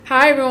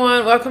Hi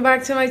everyone, welcome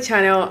back to my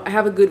channel. I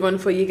have a good one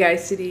for you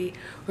guys today.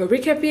 We're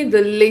recapping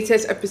the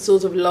latest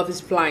episodes of Love is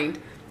Blind.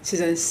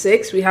 Season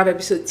 6, we have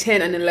episode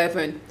 10 and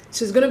 11.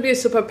 So it's going to be a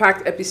super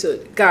packed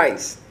episode.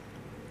 Guys,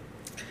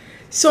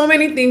 so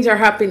many things are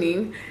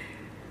happening.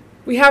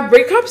 We have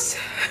breakups,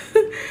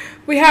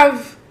 we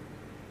have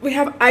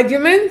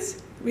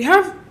arguments, we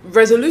have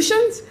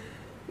resolutions,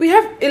 we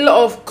have a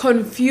lot of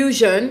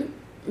confusion,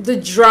 the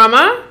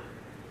drama.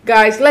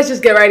 Guys, let's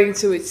just get right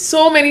into it.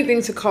 So many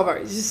things to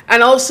cover.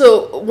 And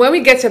also, when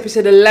we get to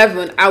episode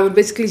 11, I would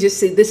basically just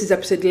say this is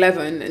episode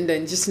 11 and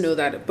then just know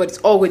that. But it's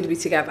all going to be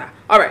together.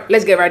 All right,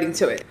 let's get right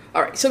into it.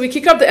 All right, so we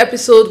kick up the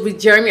episode with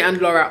Jeremy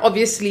and Laura.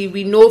 Obviously,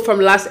 we know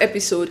from last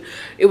episode,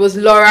 it was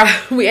Laura.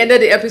 We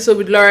ended the episode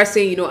with Laura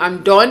saying,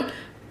 I'm done.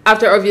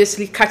 After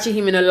obviously catching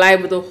him in a lie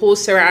with the whole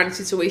Sarah Ann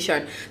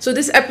situation. So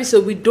this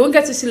episode, we don't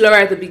get to see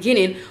Laura at the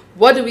beginning.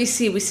 What do we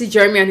see? We see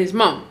Jeremy and his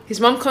mom. His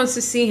mom comes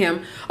to see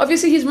him.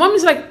 Obviously, his mom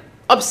is like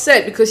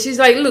upset because she's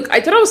like, look, I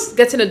thought I was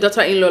getting a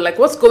daughter-in-law. Like,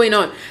 what's going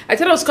on? I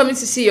thought I was coming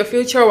to see your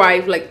future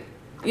wife. Like,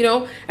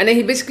 And then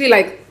he basically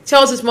like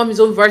tells his mom his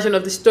own version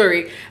of the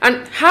story.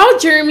 And how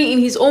Jeremy in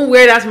his own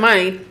weird-ass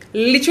mind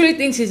literally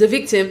thinks he's a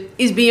victim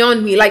is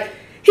beyond me. Like,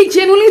 he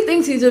genuinely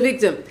thinks he's a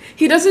victim.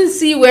 He doesn't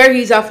see where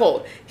he's at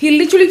fault. He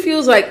literally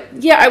feels like,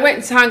 yeah, I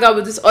went to hang out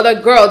with this other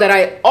girl that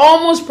I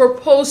almost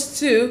proposed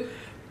to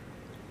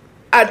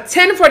at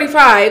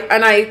 10:45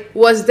 and I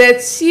was there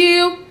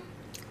till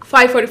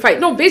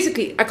 5:45. No,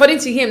 basically, according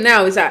to him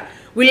now, is that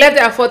we left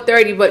there at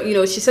 4:30,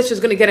 but, she said she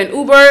was going to get an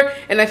Uber,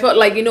 and I felt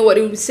like, it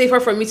would be safer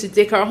for me to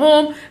take her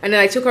home, and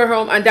then I took her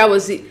home, and that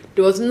was it.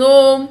 There was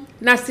no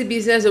nasty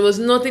business. There was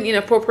nothing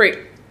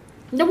inappropriate.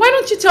 Now, why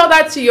don't you tell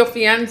that to your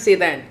fiancé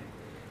then?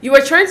 You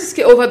were trying to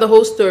skip over the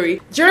whole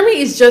story. Jeremy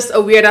is just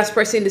a weird-ass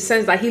person in the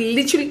sense that he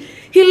literally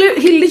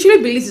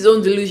believes his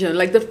own delusion.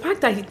 Like, the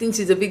fact that he thinks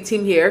he's a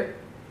victim here,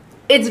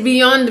 it's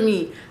beyond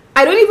me.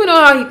 I don't even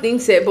know how he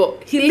thinks it,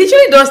 but he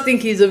literally does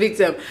think he's a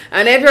victim.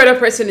 And every other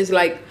person is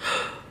like,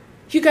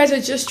 you guys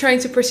are just trying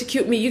to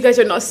persecute me. You guys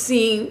are not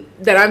seeing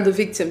that I'm the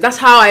victim. That's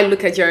how I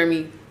look at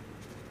Jeremy.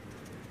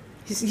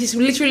 He's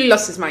literally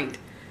lost his mind.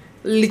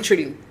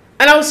 Literally.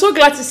 And I was so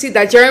glad to see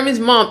that Jeremy's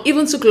mom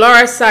even took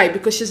Laura's side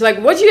because she's like,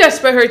 what do you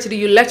expect her to do?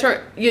 You let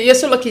her, you're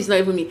so lucky it's not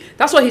even me.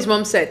 That's what his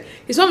mom said.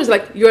 His mom is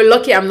like, you're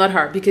lucky I'm not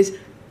her because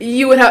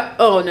you would have,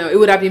 oh no, it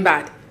would have been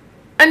bad.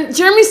 And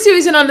Jeremy still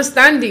isn't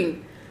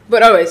understanding.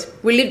 But always,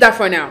 we leave that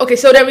for now. Okay,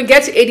 so then we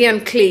get to Eddie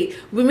and Clay.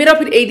 We meet up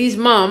with Eddie's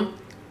mom.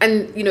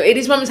 And,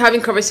 Eddie's mom is having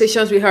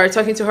conversations with her,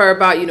 talking to her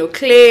about,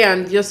 Clay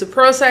and just the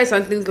process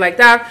and things like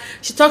that.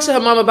 She talks to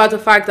her mom about the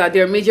fact that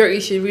their major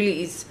issue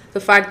really is the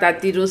fact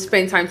that they don't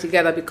spend time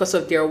together because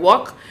of their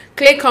work.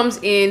 Clay comes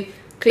in.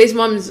 Clay's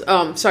mom is,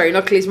 sorry,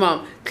 not Clay's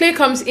mom. Clay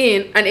comes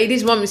in and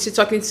Eddie's mom is still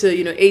talking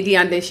to, Eddie,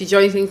 and then she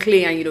joins in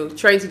Clay and,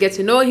 trying to get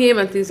to know him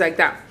and things like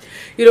that.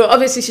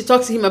 Obviously she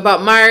talks to him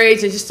about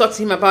marriage and she talks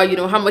to him about,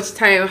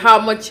 how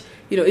much,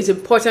 it's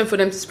important for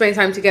them to spend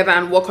time together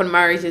and work on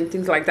marriage and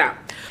things like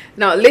that.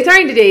 Now, later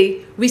in the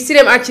day, we see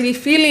them actually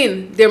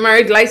filling their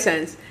marriage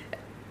license.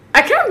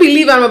 I can't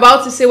believe I'm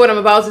about to say what I'm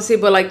about to say,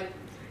 but like,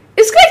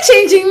 is Clay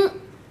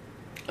changing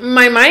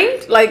my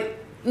mind? Like,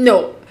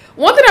 no.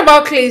 One thing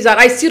about Clay is that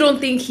I still don't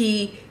think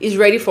he is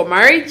ready for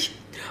marriage.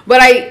 But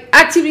I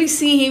actively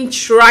see him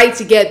try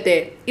to get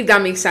there, if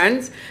that makes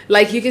sense.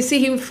 Like, you can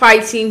see him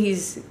fighting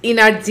his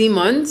inner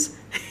demons,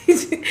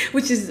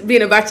 which is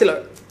being a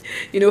bachelor.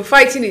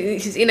 Fighting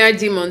his inner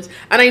demons.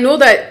 And I know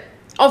that,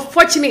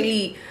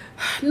 unfortunately,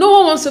 no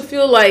one wants to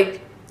feel like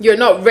you're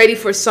not ready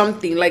for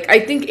something. Like, I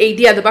think AD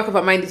at the back of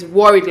her mind is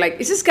worried. Like,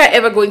 is this guy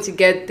ever going to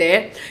get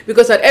there?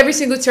 Because at every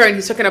single turn,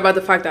 he's talking about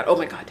the fact that, oh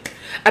my God,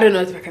 I don't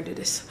know if I can do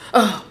this.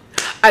 Oh,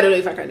 I don't know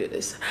if I can do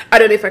this. I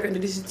don't know if I can do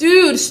this.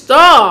 Dude,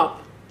 stop.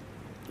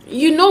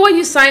 You know what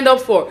you signed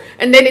up for.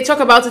 And then they talk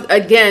about it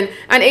again.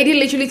 And AD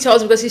literally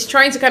tells because he's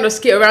trying to kind of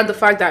skate around the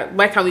fact that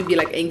why can't we be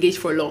like engaged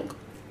for long?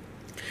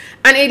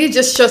 And AD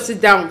just shuts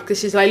it down because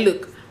she's like,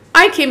 look,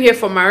 I came here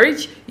for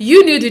marriage.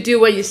 You knew the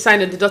deal when you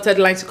signed on the dotted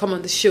line to come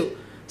on the show.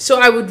 So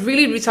I would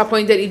really be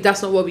disappointed if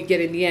that's not what we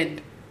get in the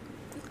end.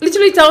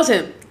 Literally tells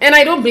him. And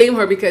I don't blame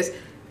her because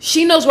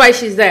she knows why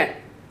she's there.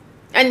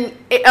 And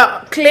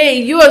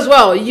Clay, you as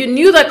well. You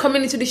knew that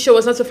coming into the show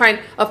was not to find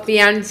a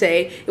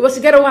fiance. It was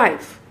to get a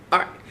wife. All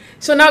right.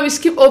 So now we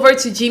skip over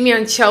to Jimmy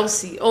and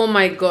Chelsea. Oh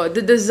my God.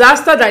 The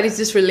disaster that is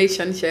this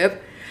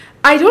relationship.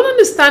 I don't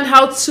understand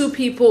how two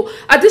people,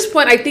 at this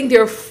point, I think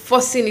they're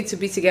forcing it to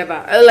be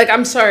together. Like,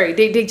 I'm sorry.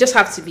 They just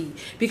have to be.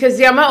 Because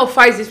the amount of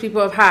fights these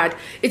people have had,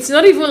 it's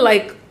not even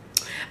like,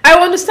 I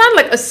understand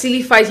like a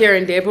silly fight here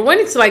and there. But when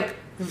it's like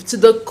to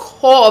the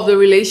core of the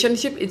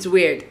relationship, it's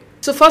weird.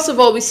 So first of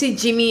all, we see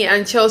Jimmy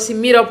and Chelsea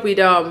meet up with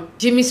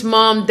Jimmy's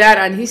mom, dad,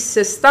 and his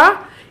sister.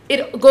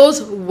 It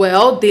goes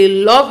well. They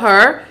love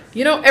her.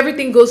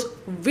 Everything goes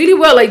really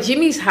well. Like,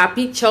 Jimmy's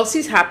happy.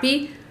 Chelsea's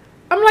happy.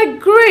 I'm like,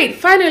 great.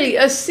 Finally,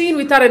 a scene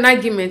without an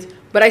argument.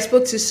 But I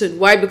spoke too soon.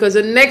 Why? Because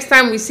the next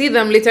time we see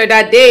them later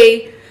that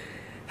day,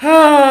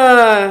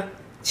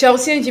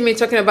 Chelsea and Jimmy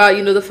talking about,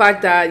 the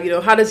fact that,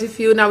 how does it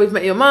feel now we've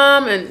met your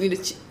mom? And,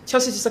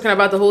 Chelsea's just talking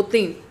about the whole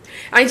thing.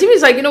 And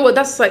Jimmy's like, you know what,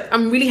 that's like,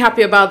 I'm really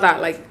happy about that.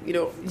 Like, you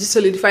know, it just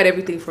solidified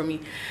everything for me.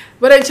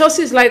 But then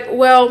Chelsea's like,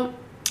 well,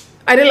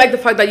 I didn't like the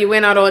fact that you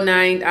went out all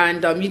night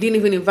and you didn't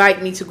even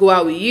invite me to go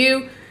out with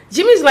you.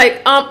 Jimmy's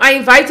like, I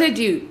invited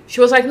you.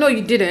 She was like, no,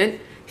 you didn't.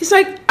 He's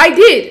like, I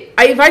did.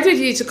 I invited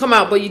you to come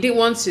out, but you didn't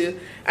want to.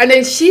 And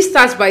then she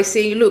starts by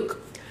saying, look,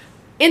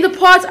 in the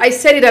pod, I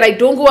said it that I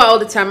don't go out all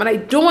the time and I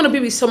don't want to be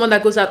with someone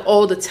that goes out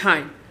all the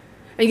time.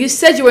 And you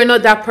said you were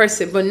not that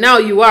person, but now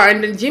you are.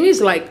 And then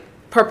Jimmy's like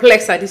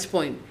perplexed at this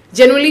point.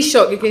 Genuinely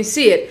shocked. You can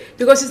see it.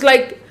 Because it's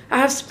like, I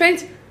have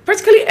spent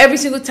practically every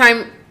single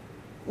time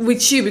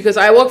with you because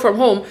I work from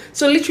home.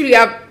 So literally,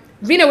 I've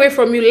been away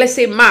from you, let's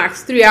say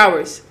max 3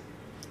 hours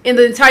in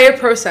the entire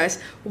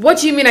process. What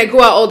do you mean I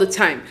go out all the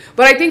time?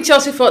 But I think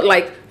Chelsea felt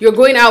like you're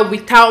going out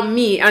without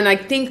me. And I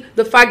think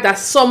the fact that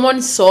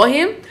someone saw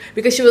him,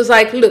 because she was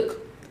like, look,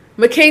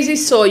 Mackenzie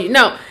saw you.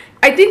 Now,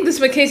 I think this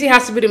Mackenzie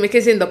has to be the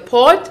Mackenzie in the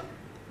pod,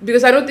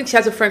 because I don't think she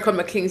has a friend called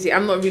Mackenzie.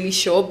 I'm not really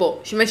sure,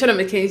 but she mentioned a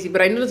Mackenzie,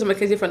 but I know there's a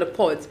Mackenzie from the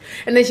pod.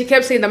 And then she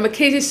kept saying that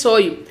Mackenzie saw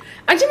you.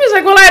 And Jimmy's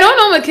like, well, I don't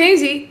know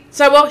Mackenzie.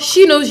 So, well,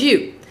 she knows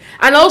you.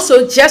 And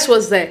also, Jess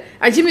was there.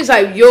 And Jimmy's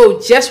like, yo,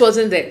 Jess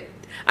wasn't there.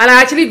 And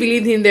I actually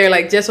believed him there,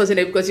 like, Jess wasn't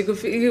there, because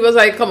he was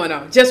like, come on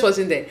now, Jess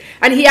wasn't there.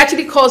 And he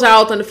actually calls her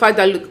out on the fact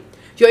that, look,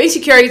 your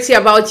insecurity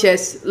about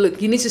Jess,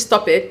 look, you need to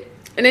stop it.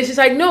 And then she's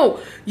like,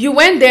 no, you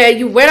went there,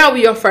 you went out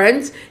with your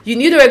friends, you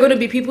knew there were going to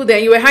be people there,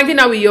 and you were hanging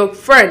out with your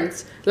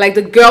friends, like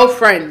the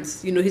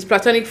girlfriends, you know, his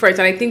platonic friends.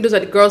 And I think those are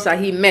the girls that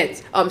he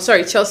met.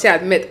 Chelsea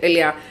had met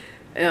earlier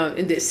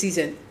in this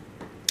season.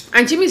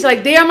 And Jimmy's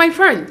like, they are my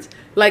friends.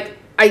 Like,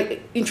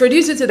 I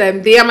introduced you to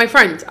them, they are my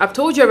friends. I've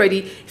told you already,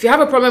 if you have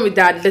a problem with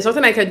that, there's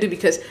nothing I can do,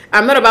 because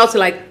I'm not about to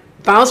like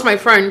bounce my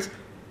friends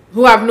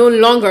who I've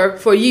known longer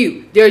for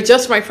you. They're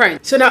just my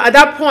friends. So now at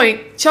that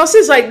point,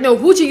 Chelsea's like, no,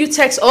 who do you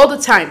text all the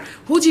time?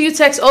 Who do you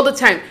text all the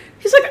time?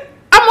 He's like,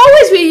 I'm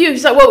always with you.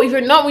 He's like, well, if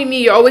you're not with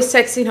me, you're always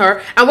texting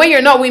her. And when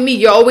you're not with me,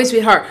 you're always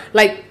with her.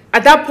 Like,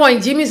 at that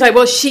point, Jimmy's like,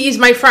 well, she is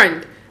my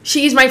friend.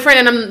 She is my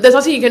friend, and there's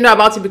nothing you can do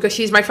about it because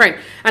she's my friend.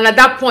 And at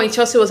that point,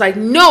 Chelsea was like,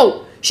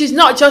 no, she's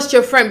not just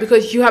your friend,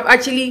 because you have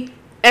actually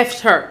effed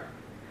her.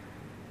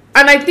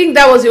 And I think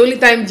that was the only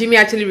time Jimmy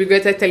actually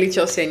regretted telling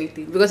Chelsea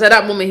anything. Because at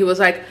that moment, he was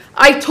like,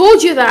 I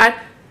told you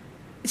that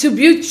to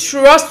build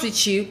trust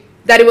with you,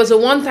 that it was a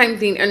one-time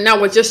thing, and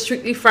now we're just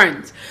strictly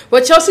friends.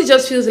 But Chelsea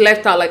just feels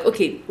left out, like,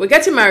 okay, we're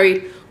getting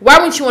married. Why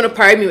wouldn't you want to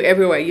parade me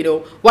everywhere, you know?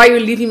 Why are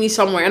you leaving me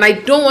somewhere? And I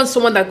don't want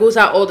someone that goes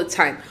out all the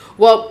time.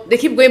 Well, they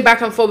keep going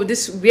back and forth with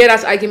this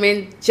weird-ass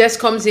argument. Jess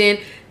comes in.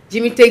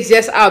 Jimmy takes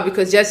Jess out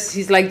because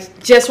he's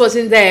like, Jess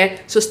wasn't there,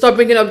 so stop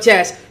bringing up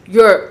Jess.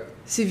 You're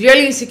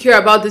severely insecure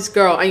about this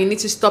girl and you need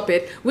to stop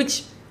it,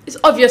 which is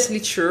obviously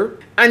true.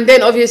 And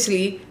then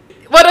obviously,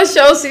 what does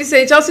Chelsea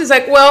say? Chelsea's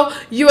like, well,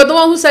 you are the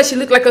one who said she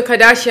looked like a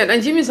Kardashian.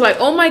 And Jimmy's like,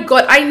 oh my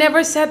God, I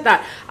never said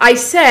that. I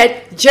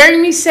said,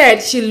 Jeremy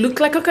said she looked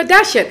like a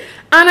Kardashian.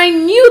 And I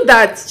knew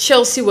that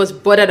Chelsea was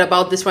bothered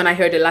about this when I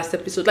heard the last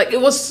episode. Like, it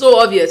was so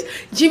obvious.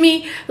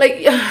 Jimmy,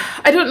 like,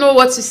 I don't know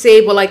what to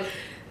say, but like,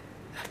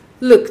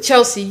 look,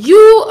 Chelsea,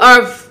 you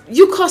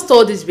caused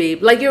all this,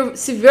 babe. Like, you're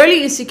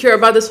severely insecure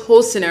about this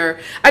whole scenario.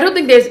 I don't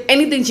think there's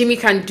anything Jimmy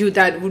can do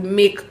that would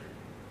make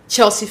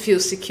Chelsea feel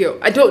secure.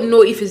 I don't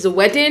know if it's the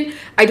wedding.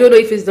 I don't know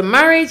if it's the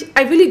marriage.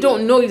 I really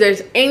don't know if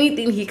there's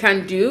anything he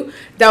can do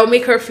that will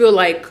make her feel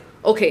like,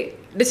 okay,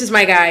 this is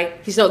my guy.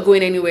 He's not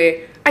going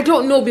anywhere. I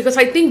don't know, because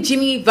I think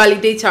Jimmy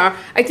validates her.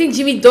 I think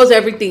Jimmy does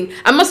everything.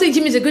 I'm not saying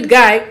Jimmy's a good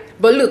guy,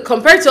 but look,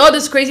 compared to all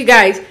those crazy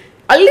guys,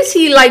 at least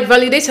he like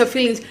validates her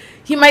feelings.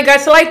 He might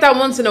gaslight that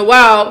once in a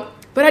while,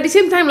 but at the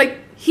same time, like,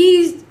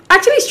 he's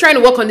actually trying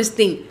to work on this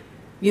thing.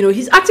 You know,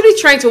 he's actually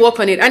trying to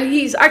work on it, and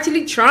he's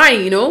actually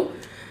trying, you know.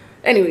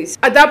 Anyways,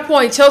 at that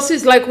point,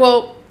 Chelsea's like,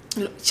 well,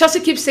 Chelsea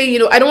keeps saying, you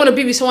know, I don't want to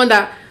be with someone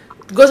that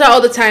goes out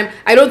all the time.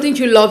 I don't think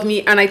you love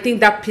me. And I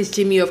think that pissed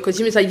Jimmy off, because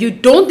Jimmy's like, you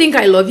don't think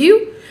I love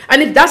you?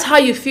 And if that's how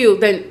you feel,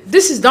 then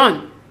this is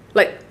done.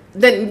 Like,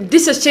 then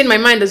this has changed my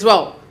mind as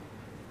well.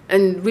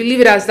 And we leave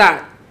it as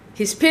that.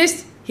 He's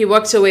pissed. He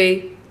walks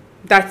away.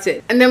 That's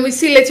it. And then we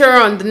see later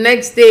on, the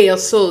next day or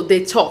so,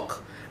 they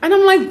talk. And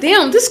I'm like,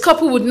 damn, this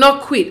couple would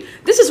not quit.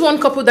 This is one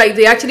couple that if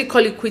they actually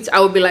call it quits,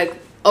 I would be like,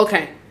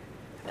 okay.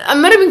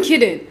 I'm not even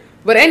kidding.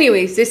 But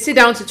anyways, they sit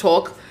down to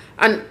talk.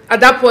 And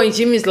at that point,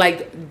 Jimmy's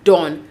like,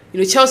 done. You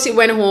know, Chelsea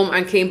went home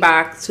and came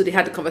back, so they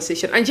had the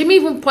conversation. And Jimmy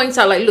even points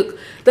out, like, look,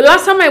 the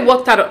last time I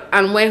walked out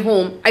and went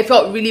home, I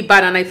felt really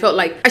bad, and I felt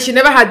like I should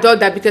never have done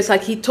that, because,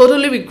 like, he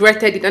totally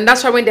regretted it. And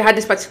that's why when they had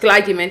this particular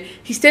argument,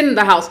 he stayed in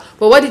the house.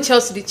 But what did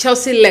Chelsea do?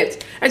 Chelsea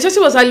left. And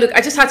Chelsea was like, look,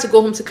 I just had to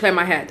go home to clear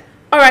my head.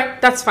 All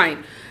right, that's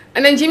fine.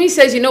 And then Jimmy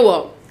says, you know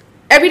what?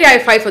 Every day I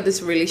fight for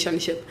this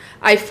relationship.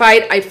 I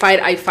fight.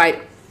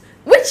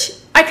 Which,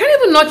 I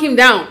can't even knock him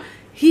down.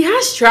 He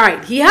has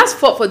tried. He has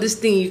fought for this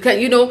thing. You can,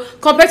 you know,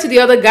 compared to the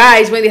other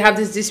guys when they have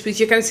this dispute,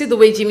 you can see the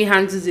way Jimmy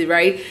handles it,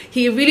 right?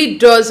 He really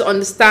does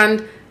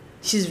understand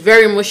she's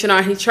very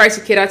emotional. He tries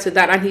to cater to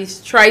that, and he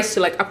tries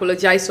to like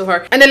apologize to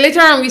her. And then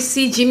later on, we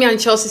see Jimmy and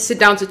Chelsea sit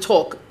down to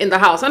talk in the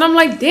house. And I'm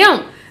like,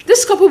 damn,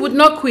 This couple would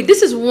not quit.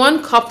 This is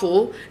one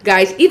couple,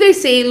 guys. If they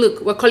say,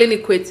 look, we're calling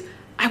it quits,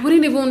 I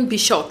wouldn't even be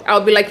shocked.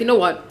 I'll be like, you know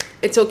what?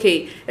 It's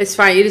okay. It's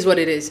fine. It is what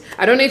it is.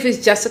 I don't know if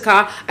it's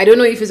Jessica. I don't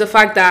know if it's the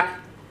fact that,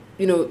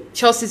 you know,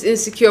 Chelsea's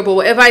insecure, but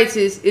whatever it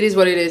is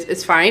what it is.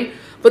 It's fine.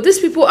 But these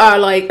people are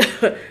like,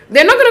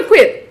 they're not going to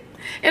quit.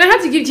 And I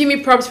have to give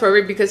Jimmy props for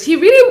it because he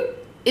really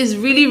is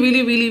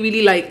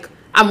really like,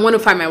 I want to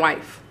find my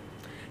wife.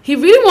 He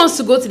really wants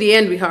to go to the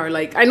end with her.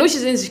 Like, I know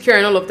she's insecure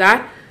and all of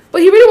that,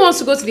 but he really wants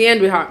to go to the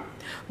end with her.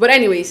 But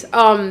anyways, you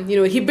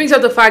know, he brings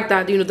up the fact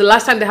that, you know, the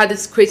last time they had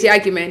this crazy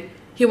argument,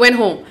 he went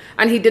home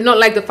and he did not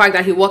like the fact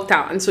that he walked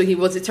out. And so he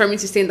was determined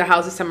to stay in the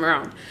house this time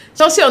around.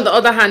 Chelsea, on the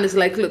other hand, is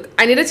like, look,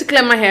 I needed to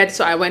clear my head,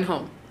 so I went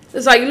home.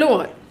 It's like, you know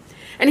what?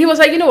 And he was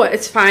like, you know what?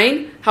 It's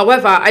fine.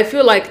 However, I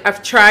feel like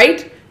I've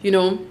tried, you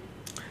know,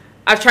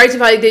 I've tried to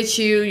validate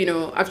you, you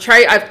know, I've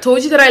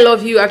told you that I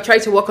love you. I've tried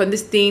to work on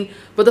this thing.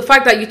 But the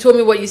fact that you told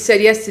me what you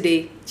said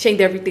yesterday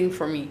changed everything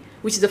for me,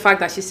 which is the fact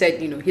that she said,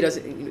 you know,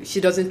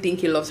 she doesn't think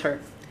he loves her.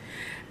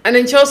 And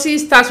then Chelsea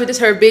starts with this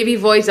her baby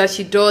voice that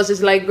she does.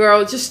 It's like,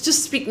 girl, just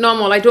speak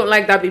normal. I don't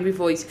like that baby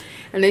voice.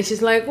 And then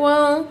she's like,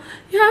 well,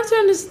 you have to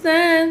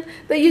understand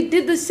that you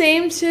did the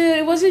same too.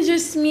 It wasn't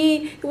just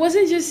me. It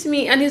wasn't just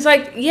me. And he's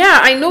like, yeah,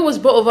 I know it was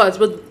both of us.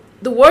 But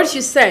the words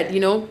you said, you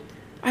know,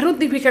 I don't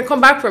think we can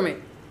come back from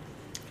it.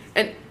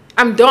 And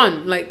I'm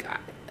done. Like,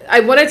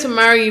 I wanted to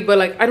marry you, but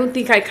like, I don't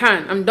think I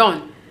can. I'm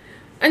done.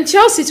 And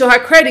Chelsea, to her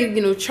credit,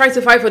 you know, tried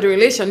to fight for the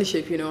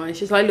relationship, you know. And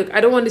she's like, look,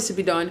 I don't want this to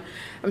be done.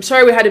 I'm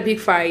sorry we had a big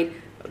fight.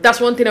 That's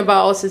one thing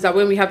about us is that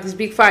when we have these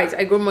big fights,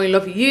 I grow more in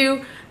love with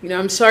you. You know,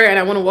 I'm sorry and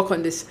I want to work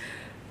on this.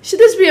 Should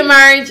this be a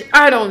marriage?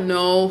 I don't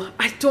know.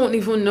 I don't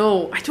even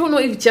know. I don't know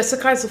if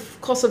Jessica is the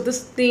cause of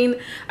this thing.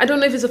 I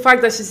don't know if it's the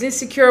fact that she's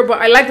insecure,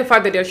 but I like the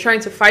fact that they're trying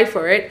to fight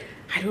for it.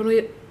 I don't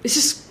know. It's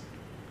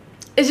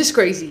just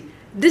crazy.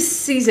 This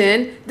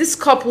season, these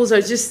couples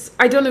are just,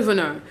 I don't even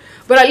know.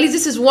 But at least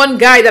this is one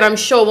guy that I'm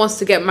sure wants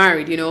to get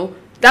married, you know.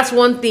 That's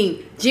one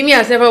thing. Jimmy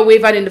has never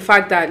wavered in the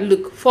fact that,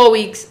 look, 4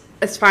 weeks,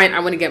 it's fine, I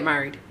want to get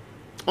married.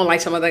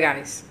 Unlike some other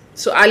guys.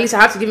 So at least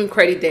I have to give him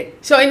credit there.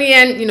 So in the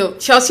end, you know,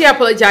 Chelsea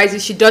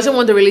apologizes. She doesn't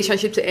want the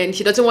relationship to end.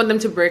 She doesn't want them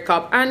to break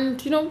up.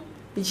 And, you know,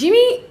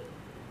 Jimmy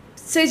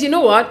says, you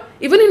know what?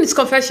 Even in his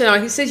confessional,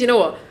 he says, you know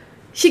what?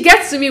 She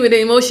gets to me with the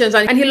emotions.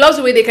 And he loves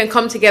the way they can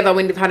come together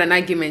when they've had an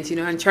argument, you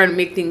know, and try to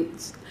make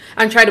things,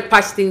 and try to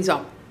patch things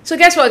up. So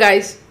guess what,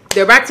 guys?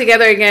 They're back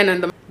together again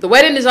and the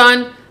wedding is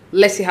on.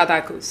 Let's see how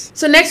that goes.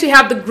 So next we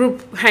have the group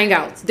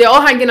hangouts. They're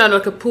all hanging out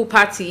like a pool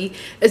party.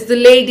 It's the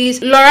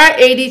ladies, Laura,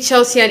 AD,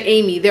 Chelsea, and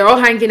Amy. They're all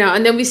hanging out.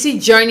 And then we see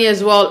Journey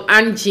as well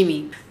and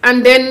Jimmy.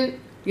 And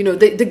then, you know,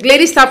 the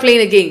ladies start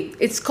playing a game.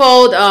 It's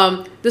called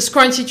the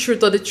Scrunchy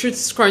Truth or the Truth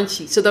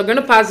Scrunchy. So they're going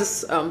to pass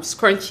this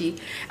scrunchy.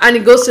 And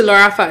it goes to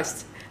Laura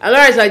first. And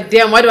Laura's like,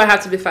 damn, why do I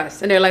have to be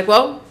first? And they're like,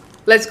 well,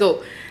 let's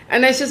go.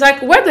 And then she's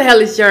like, where the hell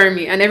is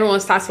Jeremy? And everyone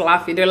starts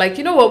laughing. They're like,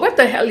 you know what? Where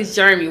the hell is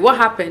Jeremy? What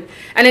happened?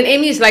 And then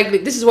Amy is like,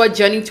 this is what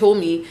Jenny told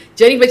me.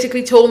 Jenny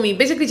basically told me,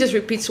 basically just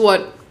repeats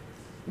what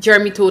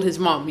Jeremy told his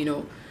mom, you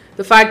know.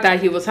 The fact that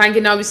he was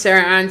hanging out with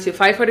Sarah Ann till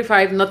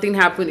 5:45, nothing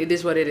happened. It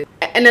is what it is.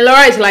 And then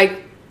Laura is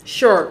like,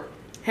 sure,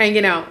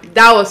 hanging out.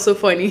 That was so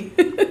funny.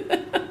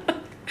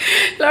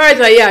 Laura is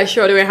like, yeah,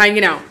 sure, they were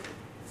hanging out.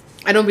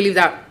 I don't believe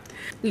that.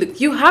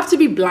 Look, you have to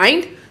be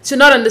blind to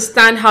not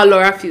understand how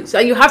Laura feels.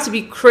 And you have to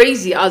be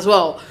crazy as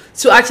well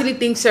to actually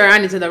think Sarah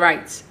Ann is in the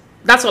right.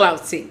 That's all I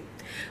would say.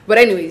 But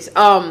anyways,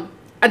 and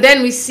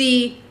then we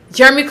see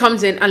Jeremy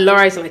comes in and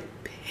Laura is like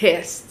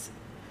pissed.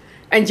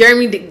 And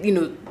Jeremy, you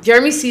know,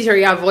 Jeremy sees her,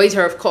 he avoids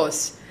her, of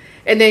course.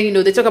 And then, you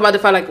know, they talk about the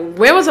fact, like,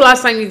 when was the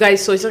last time you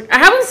guys saw? She's like, I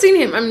haven't seen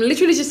him. I'm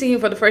literally just seeing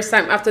him for the first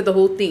time after the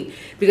whole thing.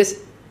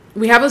 Because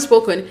we haven't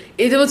spoken.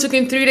 It even took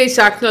him 3 days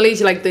to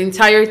acknowledge, like, the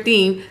entire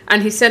thing.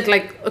 And he sent,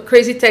 like, a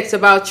crazy text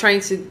about trying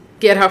to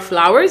get her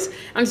flowers.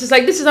 And she's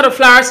like, this is not a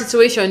flower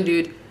situation,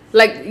 dude.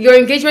 Like, your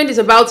engagement is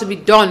about to be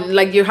done.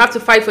 Like, you have to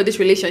fight for this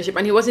relationship.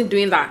 And he wasn't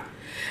doing that.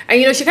 And,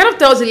 you know, she kind of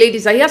tells the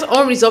ladies that he has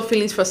unresolved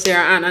feelings for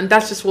Sarah Ann. And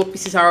that's just what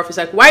pisses her off. It's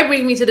like, why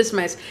bring me to this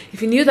mess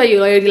if you knew that you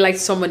already liked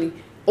somebody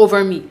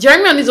over me?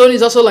 Jeremy on his own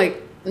is also,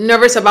 like,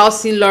 nervous about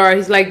seeing Laura.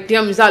 He's like,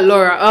 damn, is that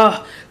Laura?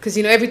 Ugh. Because,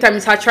 you know, every time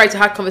he's tried to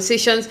have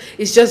conversations,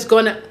 it's just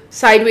gone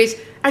sideways.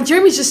 And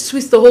Jeremy just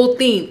twists the whole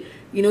thing.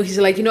 You know, he's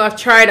like, you know, I've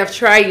tried,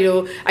 you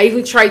know, I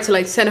even tried to,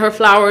 like, send her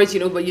flowers, you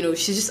know, but, you know,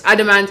 she's just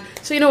adamant.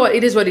 So, you know what,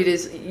 it is what it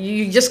is.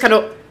 You just kind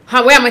of,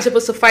 where am I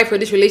supposed to fight for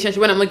this relationship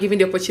when I'm not given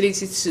the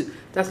opportunity to?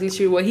 That's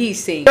literally what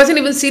he's saying. He doesn't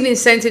even see the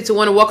incentive to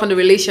want to work on the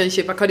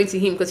relationship, according to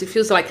him, because he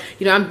feels like,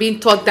 you know, I'm being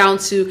talked down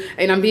to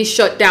and I'm being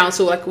shut down.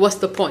 So, like, what's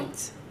the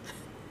point?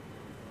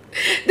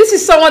 This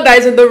is someone that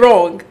is in the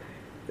wrong.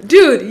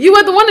 Dude, you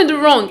are the one in the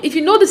wrong. If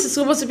you know this is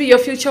supposed to be your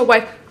future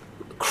wife,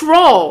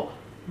 crawl,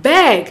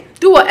 beg,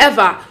 do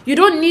whatever. You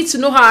don't need to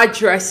know her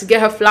address to get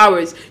her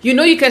flowers. You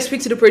know you can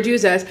speak to the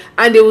producers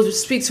and they will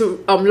speak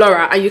to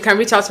Laura, and you can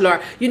reach out to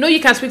Laura. You know you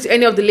can speak to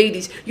any of the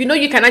ladies. You know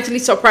you can actually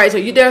surprise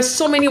her. There are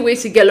so many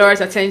ways to get Laura's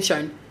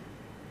attention.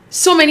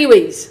 So many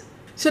ways.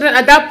 So then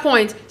at that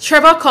point,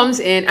 Trevor comes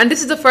in, and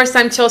this is the first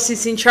time Chelsea's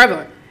seen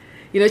Trevor.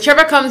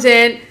 Trevor comes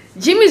in.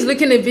 Jimmy's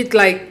looking a bit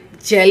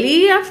like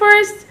jelly at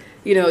first.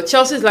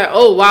 Chelsea's like,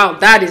 oh wow,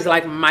 that is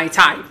like my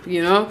type.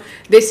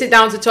 They sit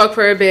down to talk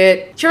for a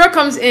bit. Trevor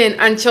comes in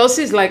and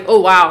Chelsea's like,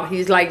 oh wow,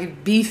 he's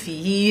like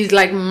beefy. He's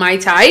like my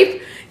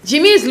type.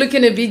 Jimmy is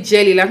looking a bit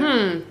jelly, like,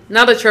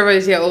 now that Trevor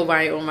is here, oh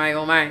my, oh my,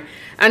 oh my.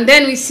 And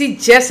then we see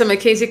Jess and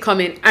Mackenzie come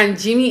in, and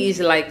Jimmy is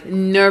like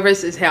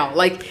nervous as hell.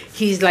 Like,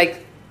 he's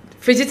like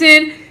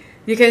fidgeting.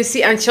 You can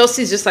see, and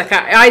Chelsea's just like, her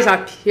eyes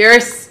are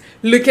pierced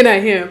looking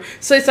at him.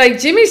 So it's like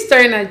Jimmy's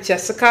staring at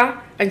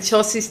Jessica and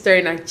Chelsea's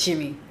staring at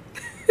Jimmy.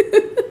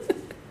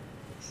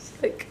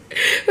 Like,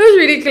 it was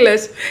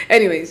ridiculous.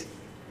 Anyways,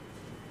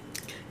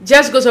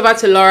 Jess goes over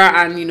to Laura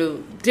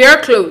and,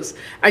 they're close.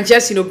 And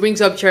Jess, brings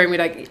up Jeremy,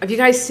 like, have you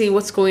guys seen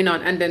what's going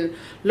on? And then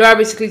Laura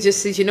basically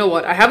just says, you know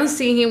what? I haven't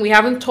seen him. We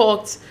haven't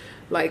talked.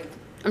 Like,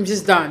 I'm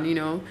just done,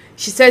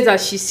 She says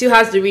that she still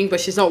has the ring, but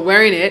she's not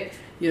wearing it.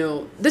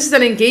 This is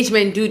an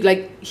engagement dude.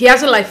 Like, he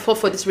hasn't, like, fought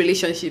for this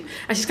relationship.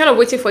 And she's kind of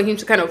waiting for him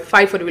to kind of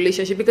fight for the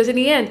relationship because in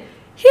the end,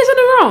 he's in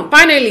the wrong.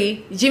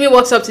 Finally, Jimmy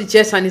walks up to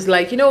Jess and is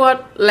like, you know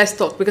what? Let's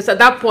talk. Because at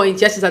that point,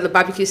 Jess is at the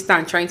barbecue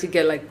stand trying to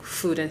get like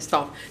food and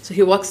stuff. So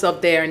he walks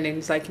up there and then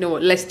he's like, you know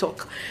what? Let's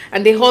talk.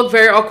 And they hug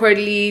very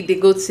awkwardly. They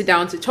go sit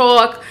down to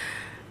talk.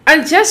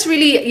 And Jess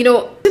really, in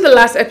the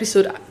last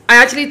episode,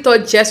 I actually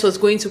thought Jess was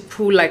going to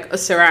pull like a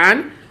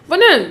Saran. But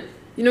then,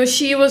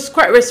 she was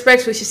quite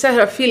respectful. She said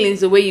her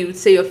feelings the way you would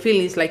say your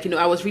feelings. Like,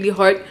 I was really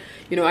hurt.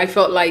 I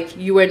felt like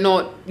you were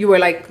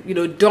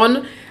like,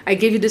 done. I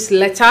gave you this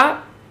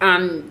letter.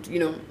 And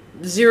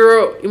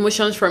zero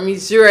emotions from me,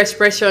 zero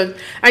expression.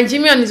 And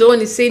Jimmy on his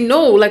own is saying,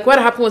 no, like what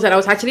happened was that I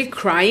was actually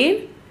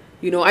crying.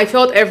 I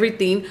felt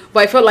everything,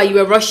 but I felt like you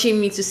were rushing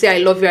me to say I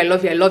love you, I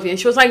love you, I love you. And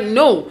she was like,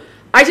 no,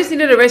 I just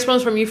needed a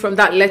response from you from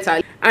that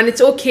letter. And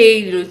it's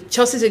okay,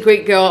 Chelsea's a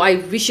great girl. I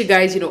wish you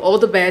guys, all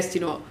the best,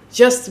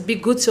 just be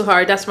good to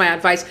her. That's my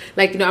advice.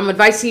 Like, I'm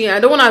advising you. I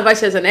don't want to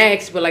advise you as an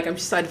ex, but like I'm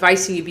just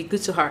advising you, be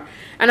good to her.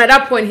 And at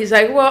that point he's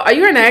like, well, are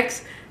you an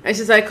ex? And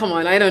she's like, come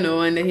on, I don't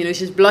know. And then,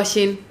 she's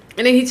blushing.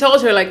 And then he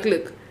tells her, like,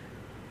 look,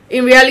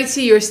 in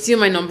reality, you're still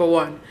my number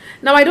one.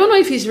 Now, I don't know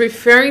if he's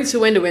referring to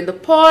when they were in the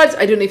pods.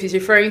 I don't know if he's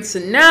referring to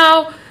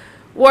now.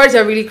 Words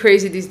are really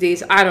crazy these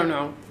days. I don't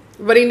know.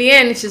 But in the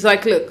end, she's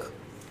like, look,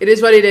 it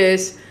is what it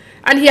is.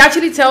 And he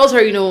actually tells her,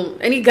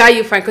 any guy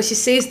you find, because she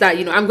says that,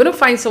 I'm going to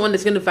find someone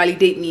that's going to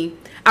validate me.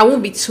 I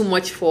won't be too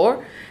much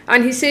for.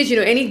 And he says,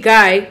 any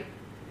guy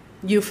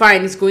you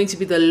find is going to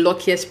be the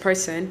luckiest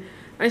person.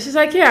 And she's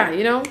like, yeah,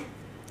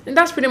 And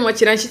that's pretty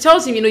much it. And she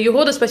tells him, you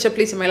hold a special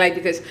place in my life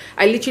because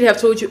I literally have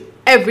told you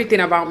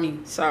everything about me.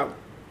 So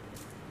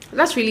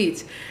that's really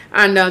it.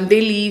 And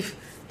they leave.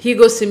 He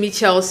goes to meet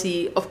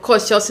Chelsea. Of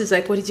course, Chelsea's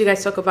like, what did you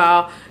guys talk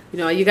about?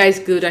 Are you guys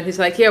good? And he's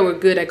like, yeah, we're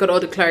good. I got all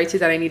the clarity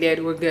that I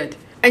needed. We're good.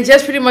 And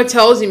Jess pretty much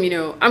tells him,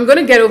 I'm going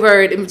to get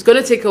over it. It's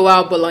going to take a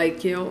while, but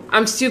like,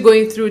 I'm still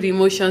going through the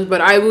emotions,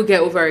 but I will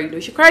get over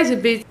it. She cries a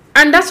bit.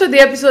 And that's where the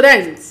episode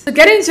ends. So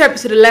getting into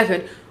episode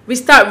 11, we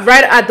start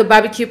right at the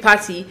barbecue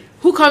party.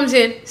 Who comes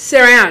in?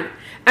 Sarah Ann.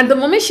 And the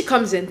moment she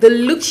comes in, the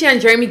look she and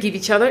Jeremy give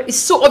each other is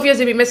so obvious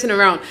they've been messing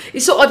around.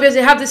 It's so obvious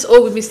they have this,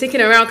 oh, we've been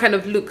sticking around kind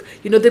of look.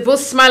 They both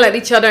smile at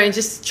each other and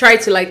just try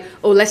to like,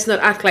 oh, let's not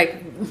act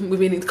like we've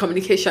been in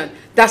communication.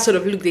 That sort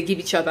of look they give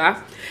each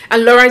other.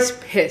 And Laura's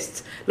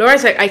pissed.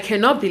 Laura's like, I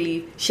cannot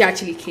believe she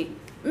actually came.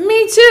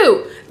 Me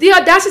too. The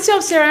audacity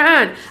of Sarah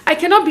Ann. I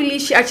cannot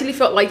believe she actually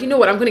felt like, you know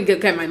what, I'm going to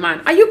get my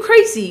man. Are you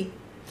crazy?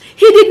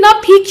 He did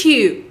not pick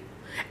you.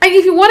 And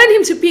if you wanted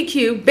him to pick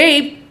you,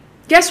 babe,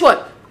 guess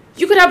what?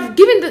 You could have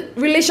given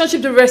the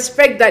relationship the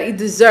respect that it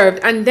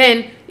deserved. And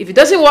then, if it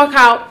doesn't work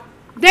out,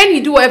 then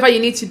you do whatever you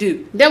need to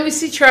do. Then we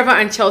see Trevor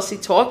and Chelsea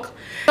talk.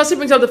 Chelsea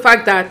brings up the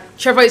fact that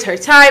Trevor is her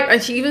type.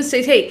 And she even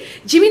says, hey,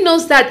 Jimmy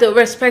knows that though,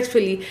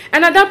 respectfully.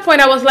 And at that point,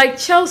 I was like,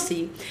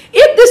 Chelsea,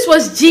 if this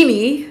was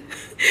Jimmy,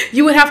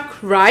 you would have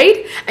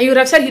cried. And you would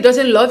have said he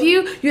doesn't love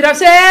you. You would have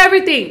said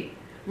everything.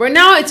 But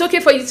now, it's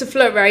okay for you to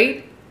flirt,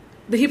 right?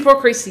 The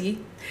hypocrisy.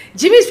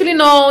 Jimmy's feeling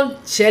all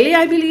jelly,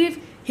 I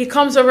believe. He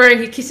comes over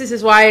and he kisses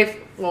his wife,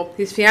 well,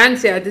 his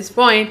fiance at this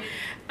point.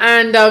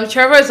 And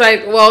Trevor's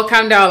like, well,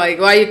 calm down. Like,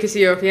 why are you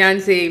kissing your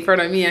fiance in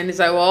front of me? And he's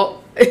like,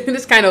 well,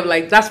 this kind of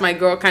like, that's my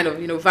girl kind of,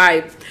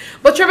 vibe.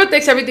 But Trevor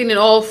takes everything in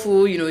all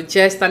full,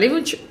 jest. And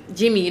even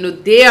Jimmy,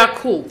 they are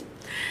cool.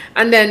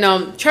 And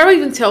then Trevor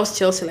even tells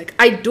Chelsea, like,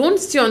 I don't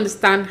still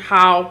understand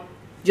how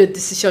your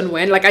decision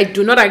went. Like, I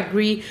do not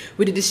agree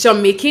with the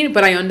decision making,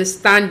 but I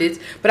understand it.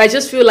 But I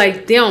just feel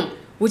like, damn,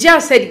 would you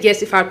have said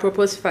yes if I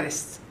proposed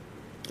first?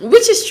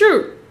 Which is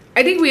true.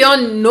 I think we all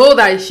know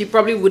that she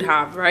probably would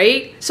have,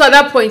 right? So at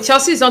that point,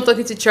 Chelsea is not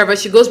talking to Trevor.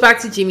 She goes back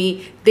to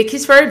Jimmy. They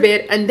kiss for a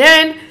bit. And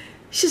then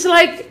she's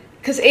like,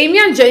 because Amy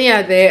and Jenny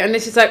are there. And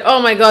then she's like,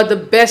 oh my God, the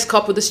best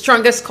couple, the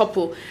strongest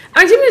couple.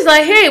 And Jimmy's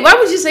like, hey, why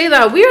would you say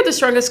that? We are the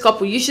strongest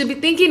couple. You should be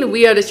thinking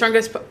we are the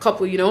strongest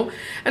couple,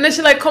 And then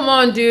she's like, come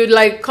on, dude.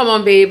 Like, come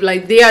on, babe.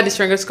 Like, they are the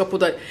strongest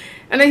couple. And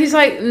then he's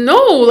like, no.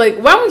 Like,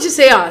 why would you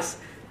say us?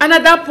 And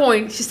at that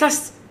point, she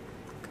starts...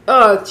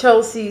 Oh,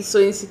 Chelsea is so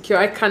insecure.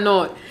 I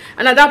cannot.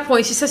 And at that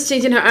point, she starts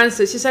changing her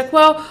answers. She's like,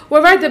 well,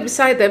 we're right there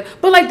beside them.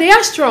 But like, they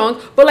are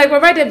strong. But like, we're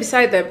right there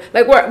beside them.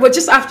 Like, we're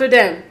just after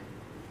them.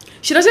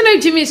 She doesn't know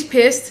if Jimmy is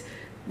pissed.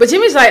 But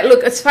Jimmy's like,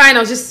 look, it's fine.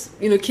 I was just,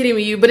 kidding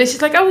with you. But then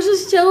she's like, I was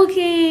just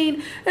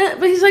joking.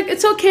 But he's like,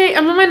 it's okay.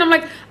 In my mind, I'm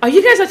like, are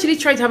you guys actually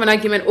trying to have an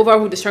argument over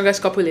who the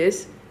strongest couple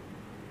is?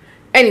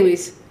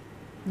 Anyways,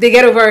 they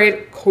get over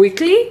it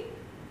quickly.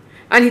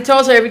 And he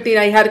tells her everything.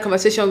 And he had a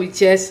conversation with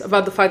Jess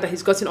about the fact that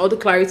he's gotten all the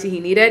clarity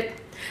he needed.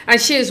 And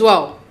she as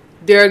well.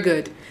 They're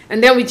good.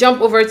 And then we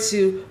jump over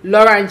to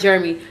Laura and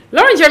Jeremy.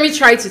 Laura and Jeremy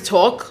try to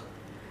talk.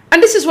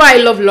 And this is why I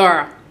love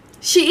Laura.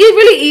 She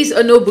really is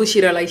a no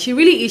bullshitter. Like, she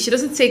really is. She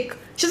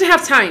doesn't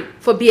have time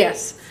for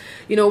BS.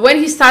 When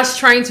he starts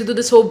trying to do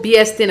this whole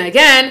BS thing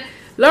again,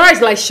 Laura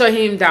is like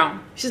shutting him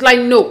down. She's like,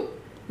 no.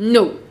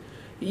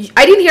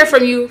 I didn't hear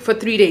from you for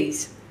 3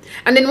 days.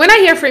 And then when I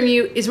hear from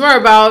you, it's more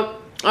about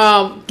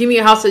give me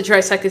a house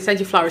address so I can send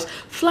you flowers.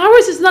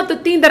 Flowers is not the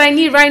thing that I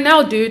need right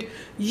now, dude.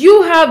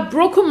 You have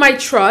broken my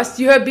trust.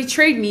 You have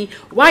betrayed me.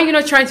 Why are you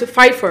not trying to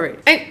fight for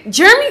it? And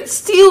Jeremy,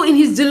 still in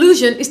his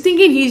delusion, is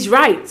thinking he's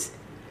right.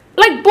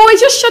 Like, boy,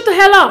 just shut the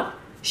hell up.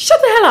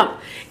 Shut the hell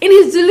up. In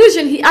his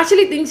delusion, he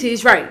actually thinks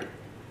he's right.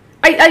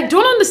 I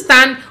don't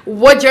understand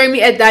what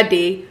Jeremy ate that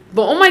day,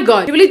 but oh my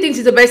God, he really thinks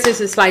it's the best thing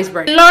since sliced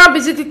bread. And Laura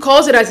basically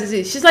calls it as it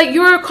is. She's like,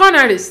 you're a con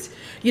artist.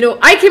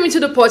 I came into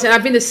the pot and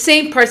I've been the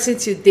same person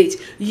to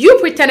date. You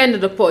pretended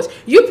in the pot.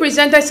 You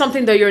presented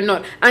something that you're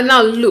not. And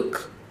now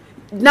look.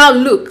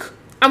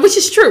 And which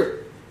is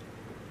true.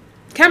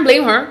 Can't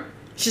blame her.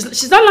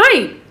 She's not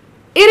lying.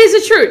 It is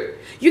the truth.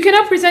 You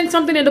cannot present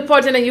something in the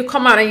pot and then you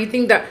come out and you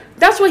think that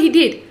that's what he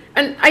did.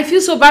 And I feel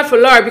so bad for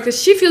Laura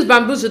because she feels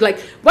bamboozled. Like,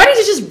 why did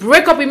you just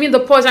break up with me in the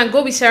pot and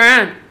go with Sarah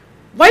Ann?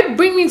 Why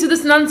bring me into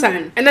this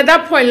nonsense? And at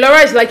that point, Laura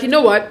is like, you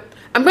know what?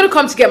 I'm going to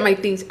come to get my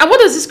things. And what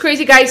does this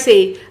crazy guy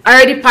say? I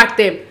already packed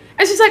them.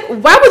 And she's like,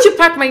 why would you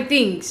pack my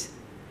things?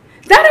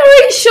 That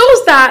already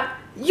shows that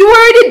you were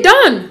already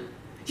done.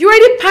 You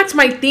already packed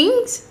my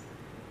things.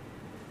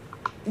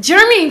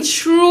 Jeremy, in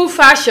true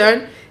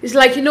fashion, is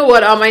like, you know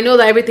what? I know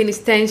that everything is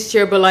tense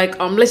here, but like,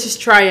 let's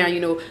just try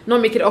and, not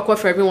make it awkward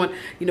for everyone,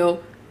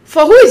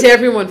 For who is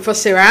everyone? For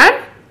Sarah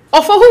Ann?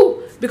 Or for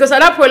who? Because at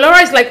that point, Laura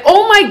is like,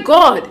 oh my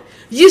God,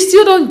 you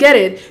still don't get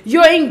it.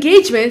 Your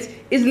engagement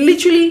is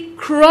literally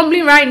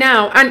crumbling right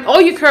now. And all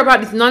you care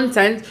about is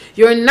nonsense.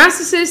 You're a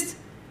narcissist.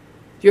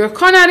 You're a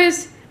con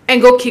artist.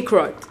 And go kick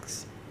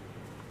rocks.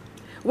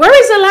 Where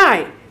is the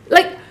lie?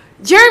 Like,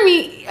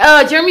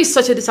 Jeremy is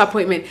such a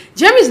disappointment.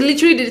 Jeremy is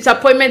literally the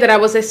disappointment that I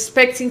was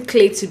expecting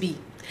Clay to be.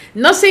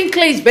 Not saying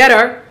Clay is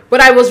better, but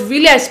I was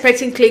really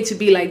expecting Clay to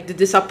be like the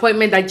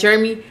disappointment that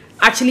Jeremy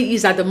actually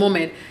is at the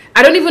moment.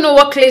 I don't even know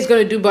what Clay is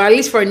going to do, but at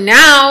least for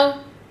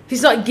now,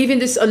 he's not giving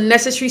this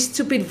unnecessary,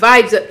 stupid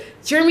vibes that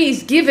Jeremy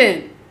is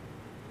giving.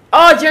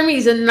 Oh, Jeremy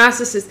is a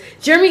narcissist.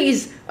 Jeremy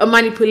is a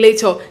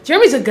manipulator.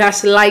 Jeremy is a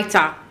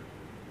gaslighter.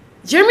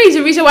 Jeremy is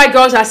the reason why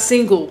girls are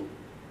single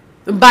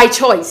by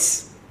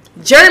choice.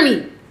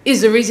 Jeremy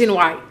is the reason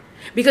why.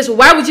 Because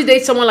why would you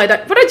date someone like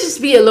that? Better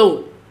just be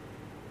alone.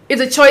 If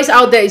the choice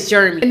out there is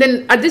Jeremy. And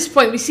then at this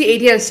point, we see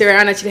AD and Sarah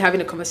Ann actually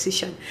having a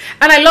conversation.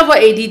 And I love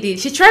what AD did.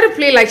 She tried to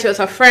play like she was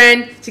her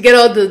friend to get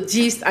all the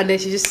gist, and then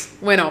she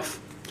just went off.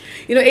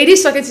 AD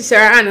is talking to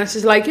Sarah Ann, and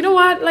she's like, you know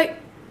what? Like,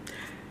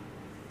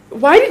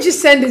 why did you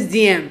send this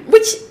DM?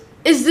 Which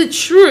is the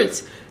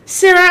truth.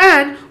 Sarah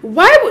Ann,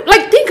 why would,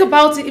 like, think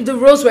about it if the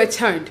roles were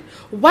turned.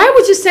 Why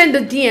would you send the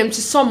DM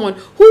to someone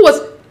who was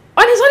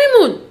on his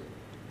honeymoon?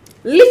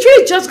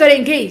 Literally just got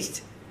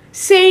engaged.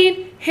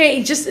 Saying,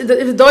 hey,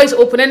 the door is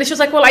open. And she was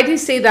like, well, I didn't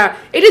say that.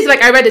 It is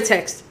like, I read the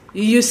text.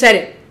 You said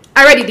it.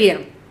 I read the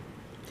DM.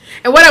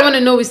 And what I want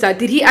to know is that,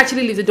 did he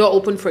actually leave the door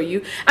open for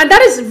you? And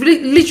that is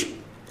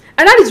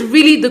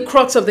really the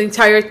crux of the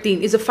entire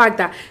thing, is the fact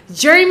that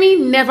Jeremy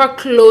never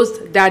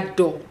closed that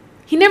door.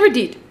 He never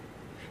did.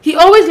 He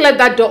always left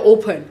that door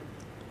open.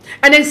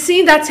 And then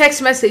seeing that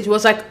text message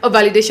was like a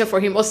validation for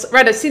him, or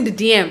rather seeing the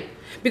DM.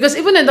 Because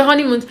even in the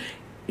honeymoon,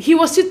 he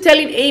was still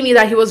telling Amy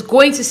that he was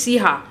going to see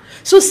her.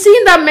 So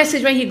seeing that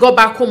message when he got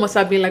back home must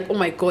have been like, oh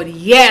my God,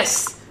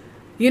 yes.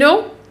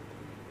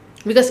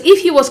 Because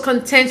if he was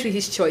content with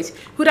his choice,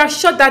 he would have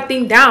shut that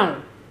thing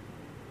down.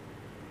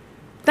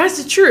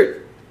 That's the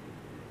truth.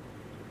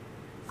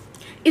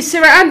 If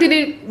Sarah Ann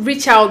didn't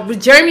reach out,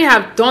 would Jeremy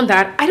have done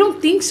that? I don't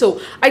think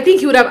so. I think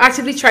he would have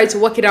actively tried to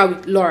work it out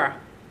with Laura.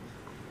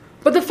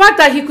 But the fact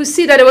that he could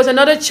see that there was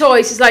another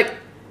choice is like,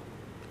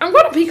 I'm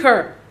going to pick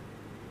her.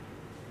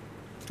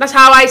 That's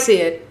how I see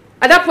it.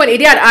 At that point,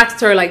 Eddie had asked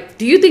her, like,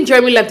 do you think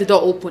Jeremy left the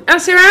door open? And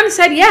Sarah Ann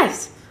said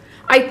yes.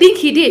 I think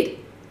he did.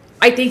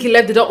 I think he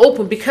left the door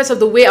open because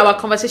of the way our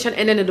conversation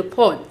ended in the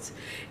point.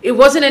 It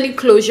wasn't any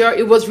closure.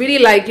 It was really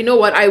like, you know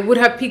what, I would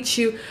have picked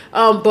you,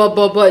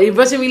 but it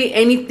wasn't really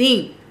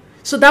anything.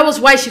 So that was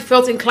why she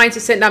felt inclined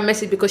to send that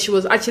message, because she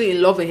was actually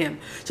in love with him.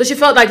 So she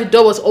felt like the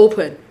door was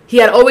open. He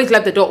had always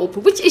left the door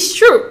open, which is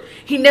true.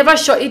 He never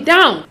shut it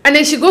down. And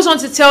then she goes on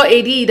to tell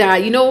AD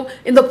that, you know,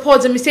 in the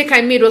pause, the mistake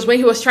I made was when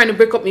he was trying to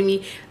break up with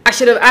me, I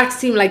should have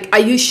asked him, like, are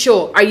you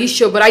sure? Are you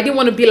sure? But I didn't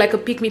want to be like a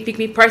pick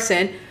me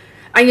person.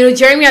 And, you know,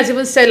 Jeremy has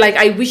even said, like,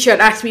 I wish you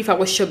had asked me if I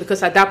was sure,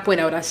 because at that point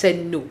I would have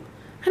said no.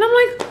 And I'm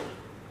like,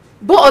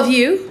 both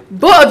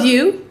of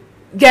you,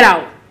 get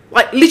out.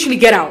 Like, literally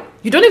get out.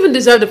 You don't even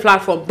deserve the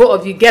platform.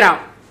 Both of you, get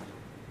out.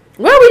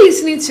 What are we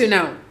listening to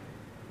now?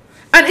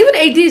 And even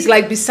AD is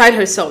like beside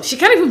herself. She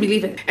can't even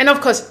believe it. And of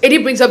course,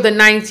 AD brings up the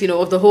ninth, you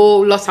know, of the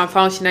whole lost and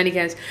found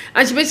shenanigans.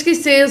 And she basically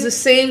says the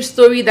same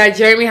story that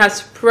Jeremy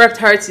has prepped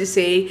her to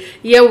say.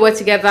 Yeah, we were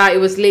together. It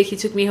was late. He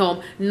took me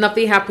home.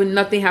 Nothing happened.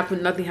 Nothing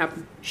happened. Nothing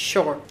happened.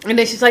 Sure. And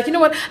then she's like, you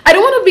know what? I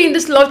don't want to be in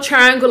this love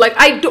triangle. Like,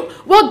 I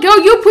don't. Well, girl,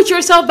 you put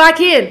yourself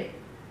back in.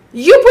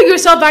 You put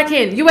yourself back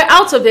in. You were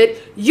out of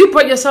it. You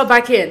brought yourself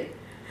back in.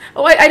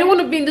 Oh, I don't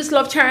want to be in this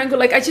love triangle.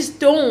 Like, I just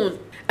don't.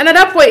 And at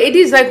that point, it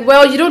is like,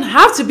 well, you don't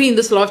have to be in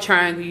this love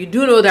triangle. You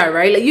do know that,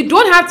 right? Like, you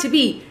don't have to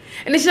be.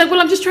 And then she's like, well,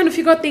 I'm just trying to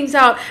figure things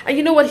out. And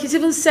you know what? He's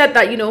even said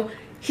that, you know,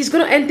 he's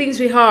going to end things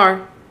with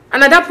her.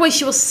 And at that point,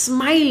 she was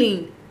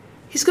smiling.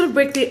 He's going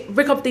to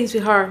break up things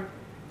with her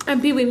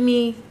and be with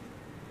me.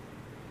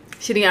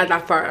 She didn't add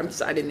that part. I'm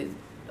just adding it,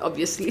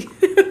 obviously.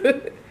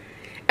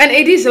 And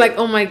it is like,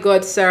 oh my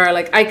God, Sarah,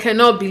 like, I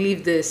cannot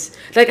believe this.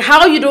 Like,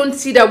 how you don't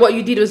see that what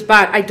you did was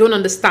bad, I don't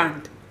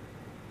understand.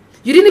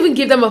 You didn't even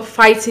give them a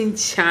fighting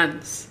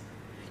chance.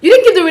 You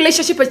didn't give the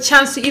relationship a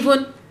chance to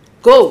even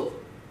go.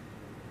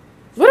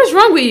 What is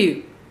wrong with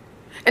you?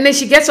 And then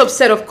she gets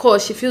upset, of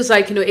course. She feels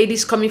like, you know,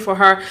 AD's coming for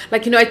her.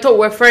 Like, you know, I thought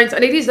we're friends.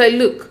 And AD's like,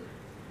 look,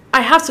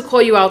 I have to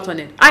call you out on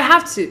it. I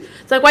have to.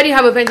 It's like, why do you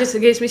have a vengeance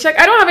against me? She's like,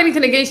 I don't have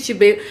anything against you,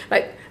 babe.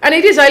 Like, and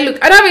AD's like,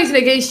 look, I don't have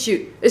anything against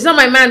you. It's not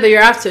my man that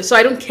you're after, so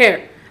I don't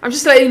care. I'm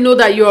just letting you know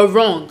that you're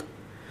wrong.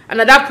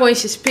 And at that point,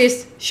 she's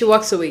pissed. She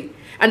walks away.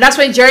 And that's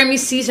when Jeremy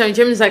sees her, and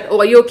Jeremy's like, oh,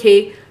 are you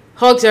okay?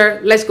 Hugs her,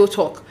 let's go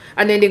talk.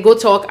 And then they go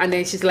talk, and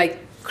then she's like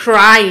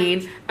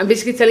crying and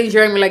basically telling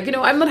Jeremy, like, you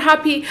know, I'm not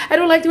happy. I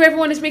don't like the way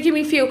everyone is making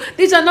me feel.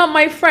 These are not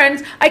my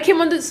friends. I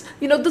came on this,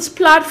 you know, this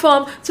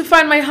platform to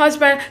find my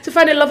husband, to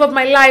find the love of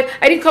my life.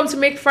 I didn't come to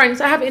make friends.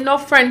 I have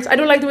enough friends. I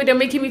don't like the way they're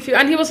making me feel.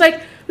 And he was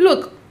like,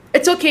 look,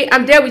 it's okay.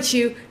 I'm there with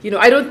you. You know,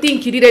 I don't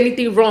think you did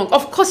anything wrong.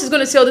 Of course, he's going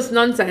to say all this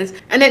nonsense.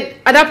 And then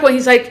at that point,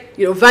 he's like,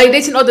 you know,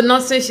 validating all the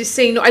nonsense she's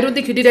saying. No, I don't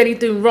think you did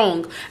anything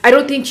wrong. I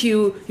don't think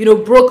you know,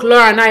 broke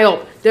Laura and I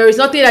up. There is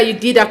nothing that you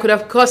did that could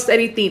have caused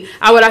anything.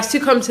 I would have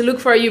still come to look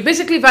for you.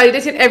 Basically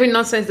validating every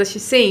nonsense that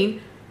she's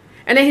saying.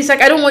 And then he's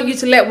like, I don't want you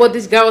to let what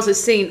these girls are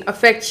saying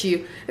affect you.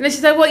 And then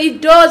she's like, well,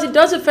 it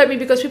does affect me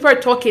because people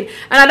are talking.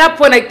 And at that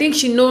point, I think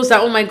she knows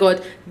that, oh my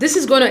God, this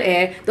is going to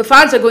air. The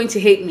fans are going to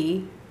hate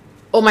me.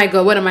 Oh my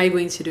God, what am I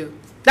going to do?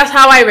 That's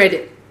how I read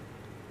it.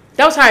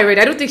 That was how I read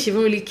it. I don't think she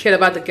even really cared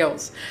about the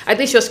girls. I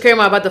think she was caring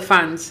more about the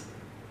fans,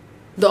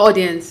 the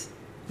audience,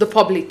 the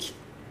public,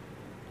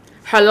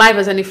 her life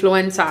as an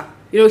influencer.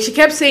 You know, she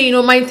kept saying, you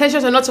know, my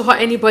intentions are not to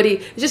hurt anybody.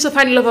 It's just to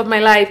find the love of my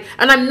life.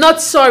 And I'm not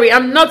sorry.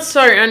 I'm not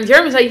sorry. And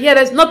Jeremy's like, yeah,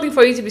 there's nothing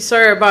for you to be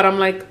sorry about. I'm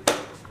like,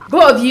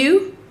 both of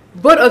you?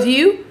 Both of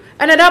you?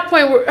 And at that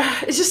point,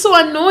 it's just so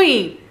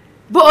annoying.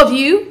 Both of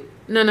you?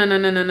 No.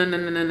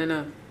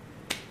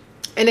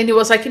 And then he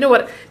was like, you know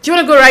what? Do you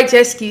want to go ride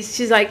jet skis?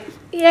 She's like,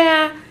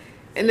 yeah.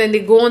 And then they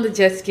go on the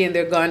jet ski and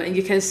they're gone. And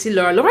you can see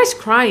Laura. Laura's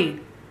crying.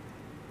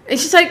 And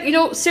she's like, you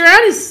know,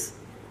 Sirhan is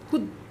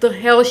who the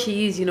hell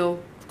she is, you know.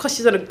 Of course,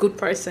 she's not a good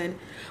person.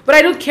 But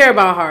I don't care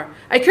about her.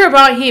 I care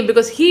about him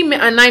because he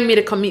and I made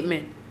a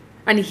commitment.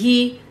 And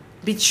he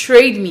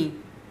betrayed me.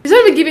 He's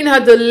not even giving her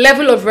the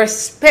level of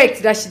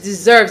respect that she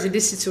deserves in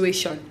this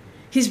situation.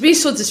 He's being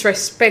so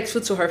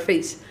disrespectful to her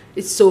face.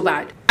 It's so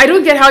bad. I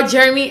don't get how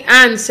Jeremy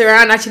and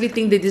Sirhan actually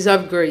think they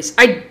deserve grace.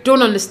 I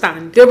don't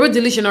understand. They're both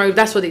delusional if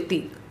that's what they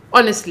think.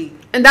 Honestly.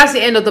 And that's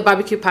the end of the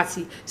barbecue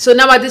party. So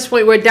now at this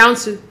point, we're down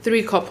to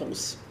 3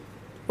 couples.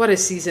 What a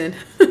season.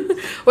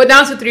 We're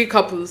down to 3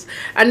 couples.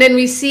 And then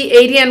we see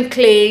AD and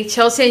Clay,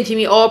 Chelsea and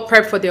Jimmy all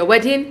prep for their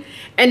wedding.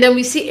 And then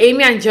we see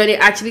Amy and Johnny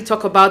actually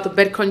talk about the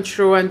birth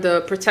control and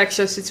the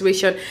protection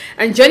situation.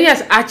 And Johnny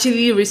has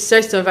actually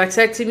researched on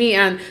vasectomy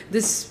and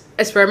this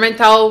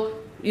experimental,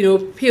 you know,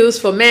 pills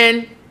for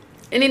men.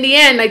 And in the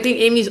end, I think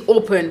Amy's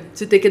open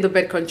to taking the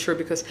birth control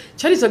because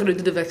Johnny's not going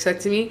to do the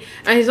vasectomy.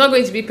 And he's not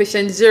going to be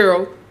patient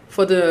 0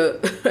 for the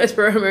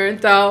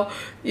experimental,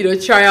 you know,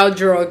 trial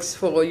drugs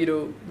for, you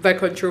know, birth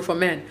control for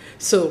men.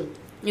 So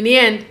in the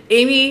end,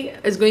 Amy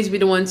is going to be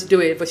the one to do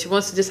it, but she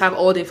wants to just have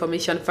all the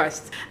information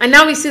first. And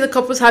now we see the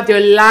couples have their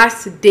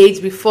last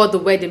dates before the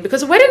wedding because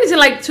the wedding is in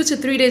like 2 to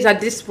 3 days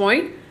at this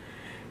point.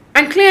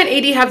 And Clay and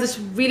AD have this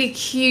really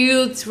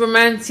cute,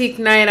 romantic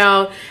night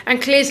out.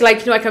 And Clay's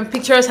like, you know, I can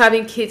picture us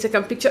having kids. I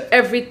can picture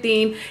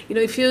everything. You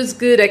know, it feels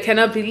good. I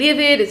cannot believe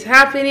it. It's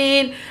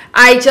happening.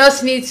 I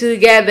just need to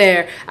get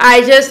there.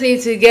 I just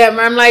need to get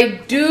married. I'm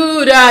like,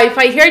 dude, if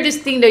I hear this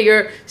thing that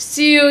you're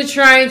still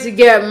trying to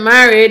get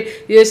married,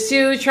 you're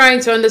still trying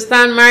to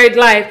understand married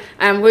life,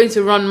 I'm going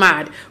to run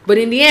mad. But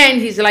in the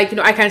end, he's like, you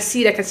know, I can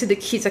see it. I can see the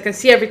kids. I can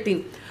see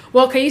everything.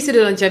 Well, can you see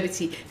the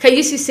longevity? Can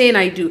you see saying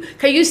I do?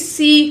 Can you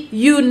see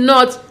you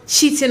not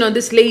cheating on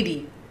this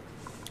lady?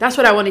 That's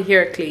what I want to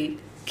hear, Clay.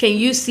 Can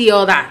you see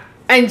all that?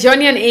 And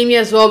Johnny and Amy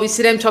as well, we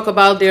see them talk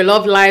about their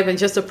love life and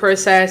just the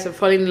process of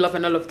falling in love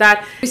and all of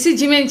that. We see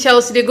Jimmy and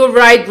Chelsea, they go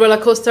ride roller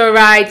coaster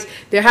rides.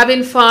 They're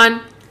having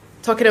fun,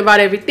 talking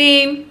about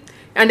everything.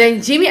 And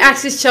then Jimmy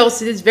asks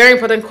Chelsea this very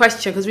important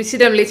question because we see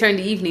them later in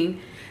the evening.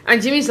 And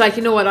Jimmy's like,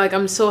 you know what, like,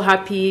 I'm so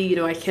happy, you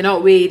know, I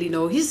cannot wait, you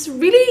know. He's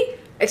really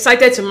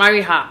excited to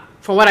marry her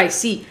from what I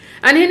see.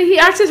 And then he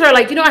asks her,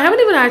 like, you know, I haven't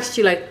even asked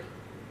you, like,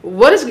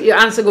 what is your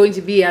answer going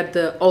to be at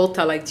the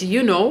altar? Like, do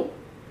you know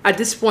at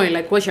this point,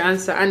 like, what's your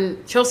answer?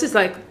 And Chelsea's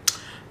like,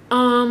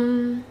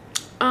 in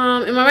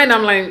my mind,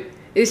 I'm like,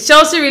 is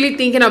Chelsea really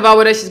thinking about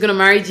whether she's going to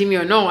marry Jimmy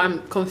or no?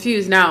 I'm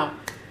confused now.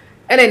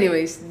 And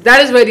anyways,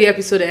 that is where the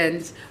episode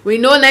ends. We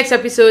know next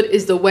episode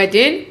is the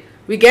wedding.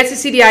 We get to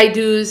see the I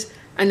do's,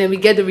 and then we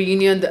get the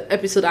reunion the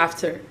episode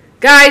after.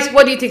 Guys,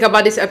 what do you think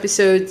about this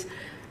episode?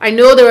 I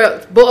know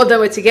both of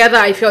them were together.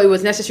 I felt it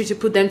was necessary to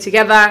put them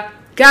together.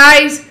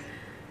 Guys,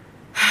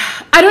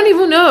 I don't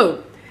even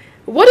know.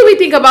 What do we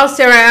think about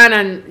Sarah Ann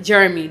and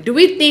Jeremy? Do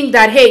we think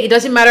that, hey, it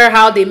doesn't matter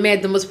how they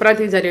met, the most important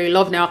thing is that they're in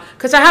love now?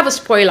 Because I have a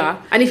spoiler.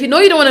 And if you know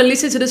you don't want to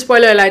listen to the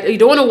spoiler, like, you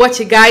don't want to watch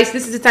it, guys,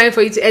 this is the time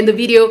for you to end the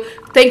video.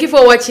 Thank you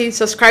for watching.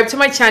 Subscribe to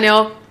my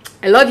channel.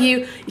 I love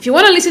you. If you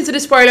want to listen to the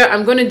spoiler,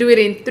 I'm going to do it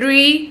in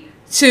 3,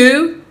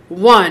 2,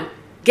 1.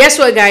 Guess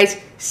what, guys?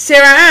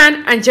 Sarah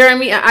Ann and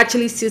Jeremy are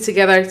actually still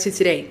together to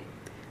today.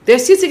 They're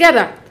still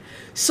together.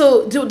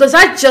 So does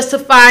that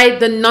justify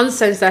the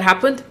nonsense that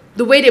happened?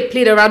 The way they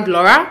played around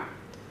Laura?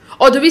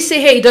 Or do we say,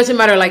 hey, it doesn't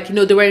matter, like, you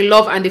know, they were in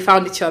love and they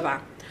found each other?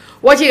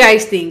 What do you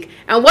guys think?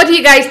 And what do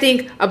you guys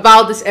think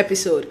about this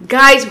episode?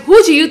 Guys,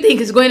 who do you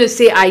think is going to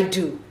say I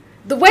do?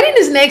 The wedding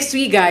is next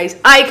week, guys.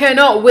 I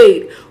cannot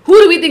wait.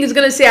 Who do we think is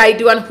going to say I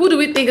do? And who do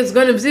we think is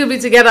going to still be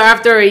together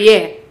after a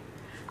year?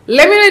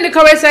 Let me know in the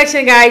comment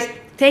section, guys.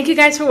 Thank you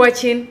guys for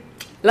watching.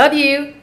 Love you.